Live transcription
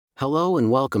Hello and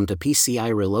welcome to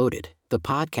PCI Reloaded, the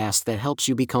podcast that helps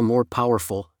you become more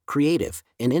powerful, creative,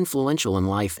 and influential in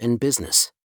life and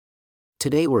business.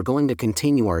 Today we're going to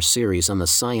continue our series on the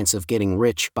science of getting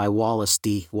rich by Wallace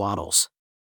D. Wattles.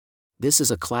 This is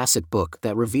a classic book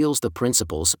that reveals the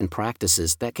principles and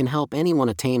practices that can help anyone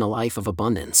attain a life of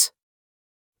abundance.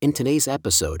 In today's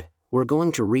episode, we're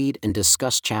going to read and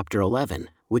discuss Chapter 11,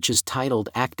 which is titled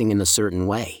Acting in a Certain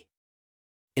Way.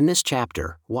 In this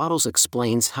chapter, Wattles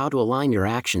explains how to align your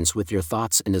actions with your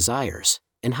thoughts and desires,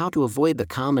 and how to avoid the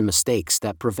common mistakes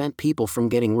that prevent people from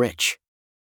getting rich.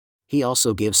 He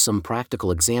also gives some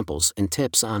practical examples and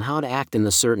tips on how to act in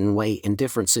a certain way in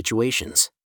different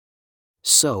situations.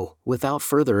 So, without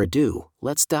further ado,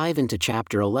 let's dive into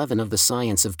Chapter 11 of The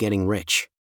Science of Getting Rich.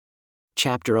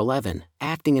 Chapter 11,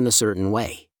 Acting in a Certain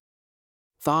Way.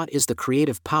 Thought is the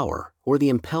creative power, or the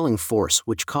impelling force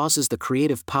which causes the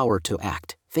creative power to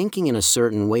act. Thinking in a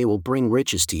certain way will bring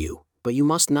riches to you, but you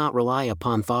must not rely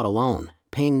upon thought alone,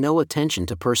 paying no attention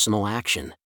to personal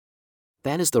action.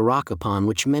 That is the rock upon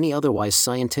which many otherwise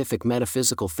scientific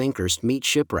metaphysical thinkers meet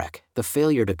shipwreck, the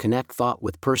failure to connect thought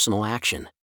with personal action.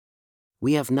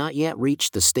 We have not yet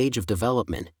reached the stage of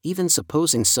development, even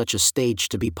supposing such a stage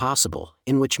to be possible,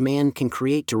 in which man can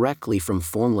create directly from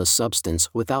formless substance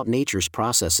without nature's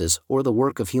processes or the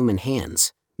work of human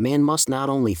hands. Man must not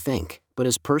only think, but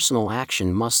his personal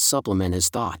action must supplement his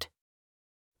thought.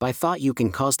 By thought you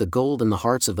can cause the gold in the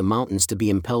hearts of the mountains to be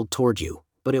impelled toward you,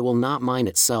 but it will not mine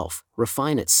itself,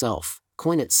 refine itself,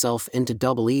 coin itself into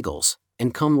double eagles,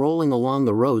 and come rolling along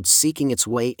the roads seeking its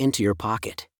way into your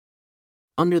pocket.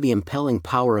 Under the impelling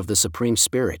power of the Supreme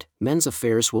Spirit, men's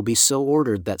affairs will be so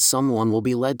ordered that someone will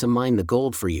be led to mine the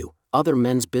gold for you, other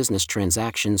men's business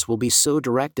transactions will be so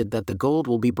directed that the gold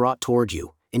will be brought toward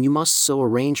you, and you must so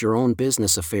arrange your own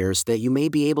business affairs that you may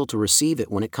be able to receive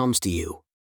it when it comes to you.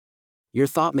 Your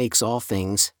thought makes all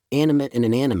things, animate and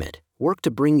inanimate, work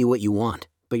to bring you what you want,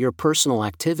 but your personal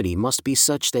activity must be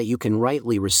such that you can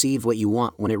rightly receive what you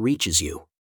want when it reaches you.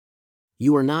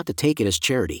 You are not to take it as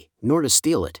charity, nor to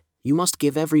steal it. You must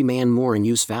give every man more in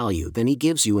use value than he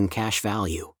gives you in cash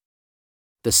value.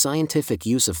 The scientific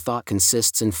use of thought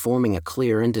consists in forming a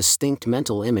clear and distinct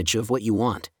mental image of what you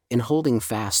want, in holding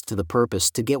fast to the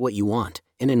purpose to get what you want,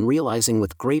 and in realizing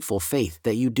with grateful faith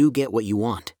that you do get what you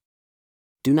want.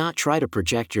 Do not try to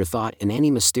project your thought in any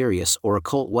mysterious or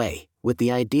occult way, with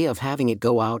the idea of having it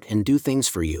go out and do things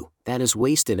for you. That is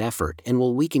wasted effort and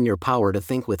will weaken your power to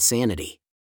think with sanity.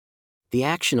 The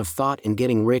action of thought in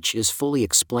getting rich is fully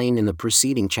explained in the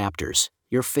preceding chapters.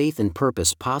 Your faith and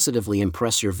purpose positively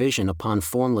impress your vision upon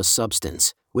formless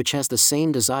substance, which has the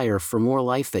same desire for more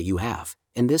life that you have,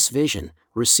 and this vision,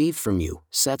 received from you,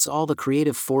 sets all the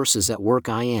creative forces at work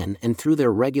in and through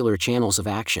their regular channels of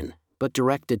action, but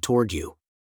directed toward you.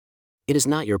 It is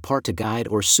not your part to guide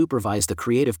or supervise the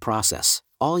creative process.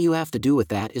 All you have to do with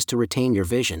that is to retain your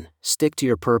vision, stick to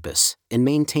your purpose, and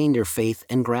maintain your faith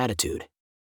and gratitude.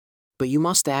 But you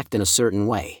must act in a certain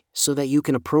way, so that you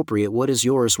can appropriate what is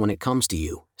yours when it comes to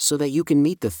you, so that you can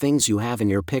meet the things you have in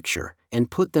your picture, and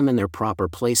put them in their proper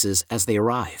places as they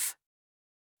arrive.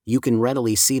 You can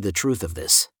readily see the truth of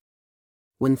this.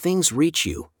 When things reach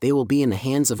you, they will be in the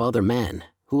hands of other men,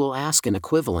 who will ask an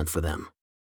equivalent for them.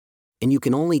 And you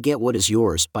can only get what is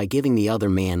yours by giving the other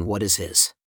man what is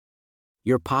his.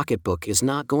 Your pocketbook is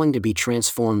not going to be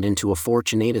transformed into a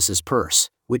Fortunatus's purse,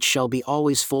 which shall be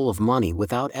always full of money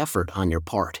without effort on your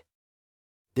part.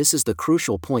 This is the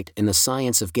crucial point in the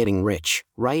science of getting rich,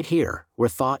 right here, where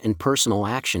thought and personal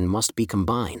action must be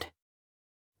combined.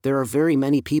 There are very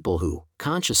many people who,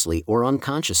 consciously or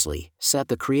unconsciously, set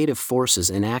the creative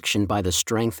forces in action by the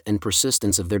strength and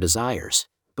persistence of their desires,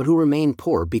 but who remain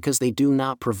poor because they do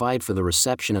not provide for the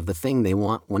reception of the thing they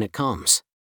want when it comes.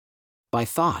 By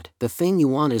thought, the thing you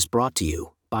want is brought to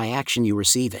you, by action you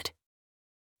receive it.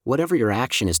 Whatever your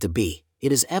action is to be,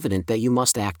 it is evident that you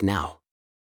must act now.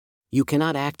 You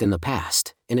cannot act in the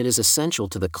past, and it is essential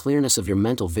to the clearness of your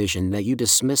mental vision that you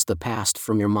dismiss the past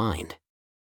from your mind.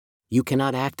 You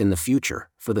cannot act in the future,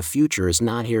 for the future is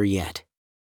not here yet.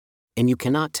 And you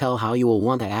cannot tell how you will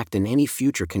want to act in any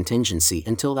future contingency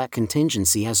until that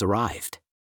contingency has arrived.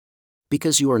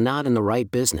 Because you are not in the right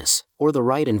business, or the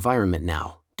right environment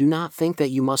now, do not think that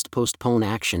you must postpone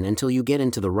action until you get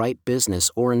into the right business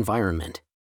or environment.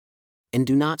 And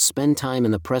do not spend time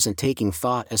in the present taking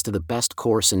thought as to the best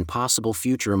course in possible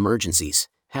future emergencies.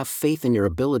 Have faith in your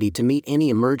ability to meet any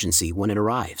emergency when it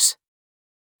arrives.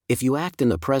 If you act in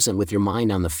the present with your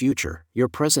mind on the future, your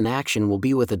present action will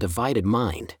be with a divided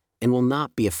mind, and will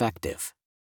not be effective.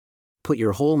 Put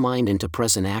your whole mind into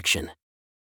present action.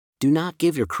 Do not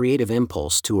give your creative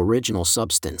impulse to original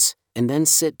substance, and then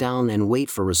sit down and wait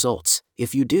for results.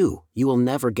 If you do, you will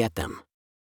never get them.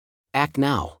 Act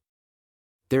now.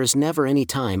 There is never any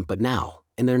time but now,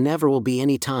 and there never will be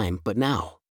any time but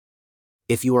now.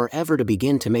 If you are ever to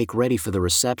begin to make ready for the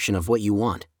reception of what you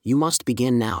want, you must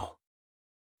begin now.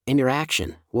 And your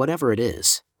action, whatever it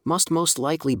is, must most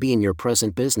likely be in your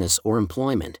present business or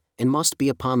employment, and must be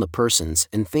upon the persons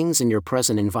and things in your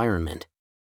present environment.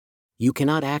 You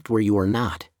cannot act where you are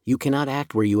not, you cannot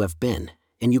act where you have been,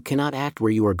 and you cannot act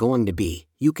where you are going to be,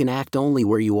 you can act only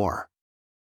where you are.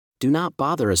 Do not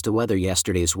bother as to whether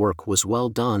yesterday's work was well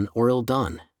done or ill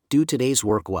done, do today's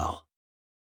work well.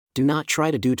 Do not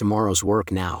try to do tomorrow's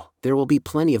work now, there will be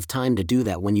plenty of time to do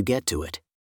that when you get to it.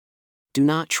 Do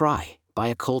not try, by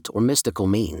occult or mystical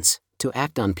means, to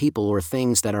act on people or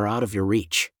things that are out of your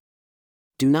reach.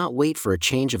 Do not wait for a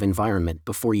change of environment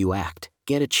before you act,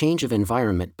 get a change of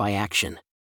environment by action.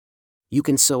 You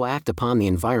can so act upon the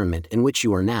environment in which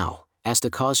you are now, as to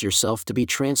cause yourself to be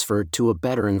transferred to a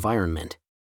better environment.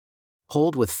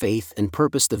 Hold with faith and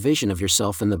purpose the vision of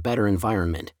yourself in the better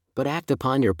environment, but act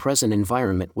upon your present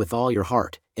environment with all your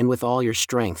heart, and with all your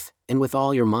strength, and with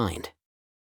all your mind.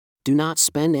 Do not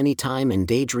spend any time in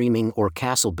daydreaming or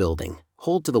castle building,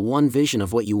 hold to the one vision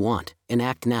of what you want, and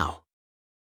act now.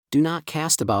 Do not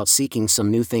cast about seeking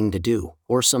some new thing to do,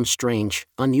 or some strange,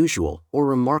 unusual, or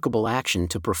remarkable action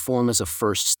to perform as a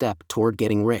first step toward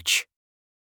getting rich.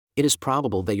 It is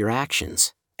probable that your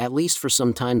actions, at least for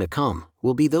some time to come,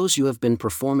 will be those you have been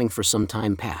performing for some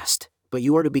time past, but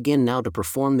you are to begin now to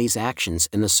perform these actions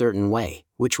in a certain way,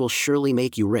 which will surely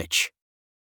make you rich.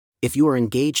 If you are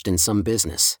engaged in some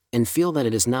business, and feel that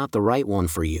it is not the right one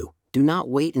for you, do not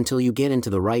wait until you get into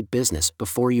the right business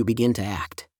before you begin to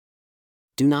act.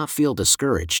 Do not feel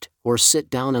discouraged, or sit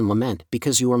down and lament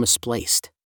because you are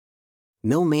misplaced.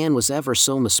 No man was ever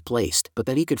so misplaced but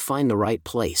that he could find the right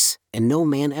place, and no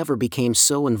man ever became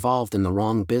so involved in the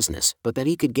wrong business but that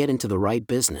he could get into the right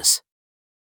business.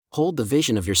 Hold the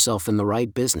vision of yourself in the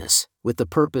right business, with the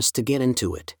purpose to get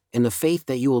into it, and the faith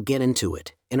that you will get into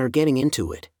it, and are getting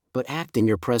into it, but act in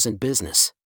your present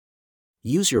business.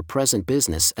 Use your present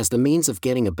business as the means of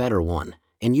getting a better one,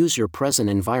 and use your present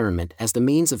environment as the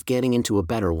means of getting into a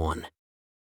better one.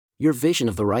 Your vision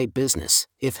of the right business,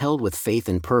 if held with faith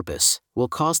and purpose, will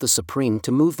cause the Supreme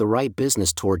to move the right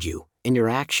business toward you, and your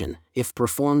action, if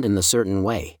performed in the certain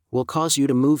way, will cause you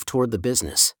to move toward the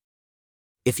business.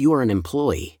 If you are an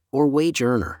employee, or wage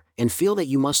earner, and feel that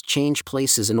you must change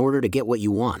places in order to get what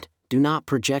you want, do not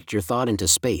project your thought into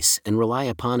space and rely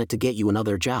upon it to get you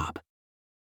another job.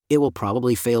 It will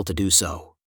probably fail to do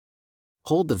so.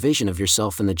 Hold the vision of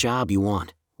yourself in the job you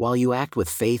want, while you act with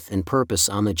faith and purpose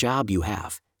on the job you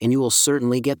have, and you will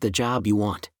certainly get the job you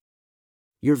want.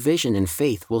 Your vision and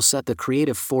faith will set the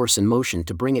creative force in motion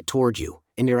to bring it toward you,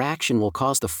 and your action will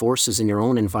cause the forces in your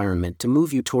own environment to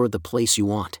move you toward the place you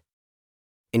want.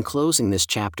 In closing this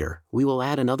chapter, we will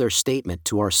add another statement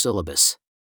to our syllabus.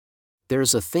 There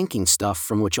is a thinking stuff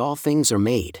from which all things are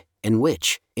made, and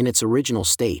which, in its original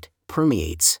state,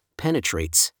 permeates,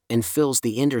 penetrates, and fills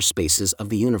the interspaces of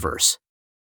the universe.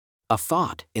 A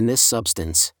thought, in this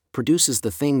substance, produces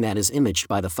the thing that is imaged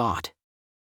by the thought.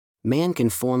 Man can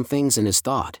form things in his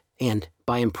thought, and,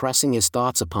 by impressing his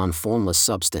thoughts upon formless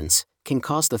substance, can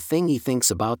cause the thing he thinks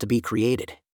about to be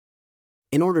created.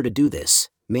 In order to do this,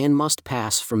 man must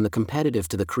pass from the competitive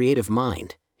to the creative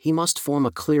mind. He must form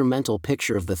a clear mental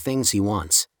picture of the things he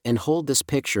wants, and hold this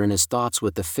picture in his thoughts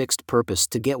with the fixed purpose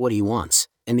to get what he wants,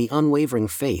 and the unwavering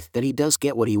faith that he does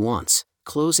get what he wants,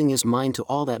 closing his mind to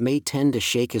all that may tend to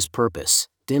shake his purpose,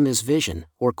 dim his vision,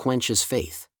 or quench his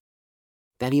faith.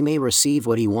 That he may receive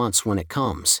what he wants when it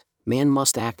comes, man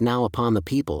must act now upon the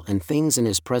people and things in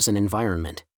his present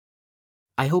environment.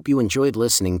 I hope you enjoyed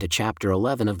listening to Chapter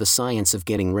 11 of The Science of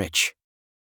Getting Rich.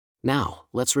 Now,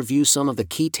 let's review some of the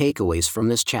key takeaways from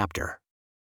this chapter.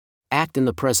 Act in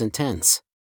the present tense.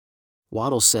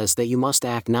 Waddell says that you must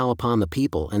act now upon the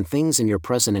people and things in your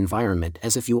present environment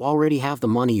as if you already have the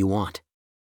money you want.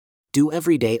 Do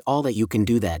every day all that you can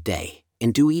do that day,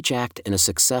 and do each act in a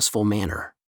successful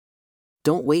manner.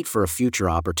 Don't wait for a future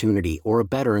opportunity or a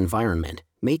better environment,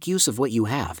 make use of what you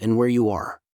have and where you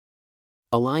are.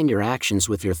 Align your actions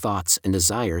with your thoughts and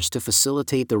desires to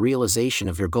facilitate the realization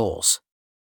of your goals.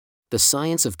 The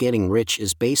science of getting rich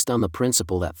is based on the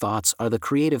principle that thoughts are the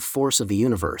creative force of the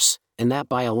universe, and that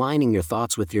by aligning your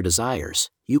thoughts with your desires,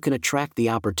 you can attract the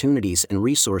opportunities and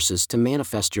resources to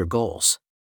manifest your goals.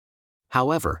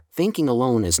 However, thinking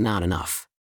alone is not enough.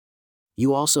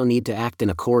 You also need to act in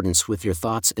accordance with your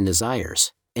thoughts and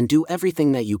desires, and do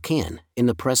everything that you can, in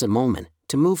the present moment,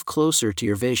 to move closer to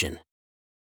your vision.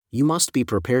 You must be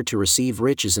prepared to receive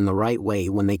riches in the right way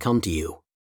when they come to you.